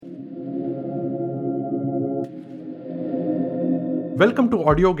Welcome to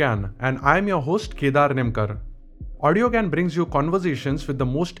Audiogyan, and I'm your host Kedar Nimkar. Audiogyan brings you conversations with the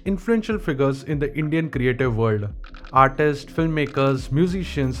most influential figures in the Indian creative world. Artists, filmmakers,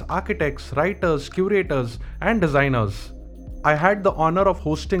 musicians, architects, writers, curators, and designers. I had the honor of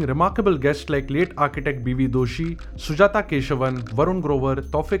hosting remarkable guests like late architect B.V. Doshi, Sujata Keshavan, Varun Grover,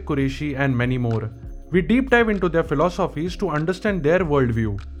 Tawfiq Qureshi, and many more. We deep dive into their philosophies to understand their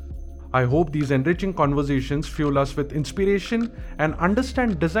worldview. I hope these enriching conversations fuel us with inspiration and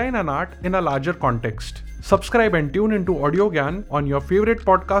understand design and art in a larger context. Subscribe and tune into Audiogyan on your favorite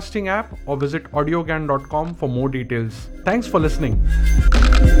podcasting app or visit audiogyan.com for more details. Thanks for listening.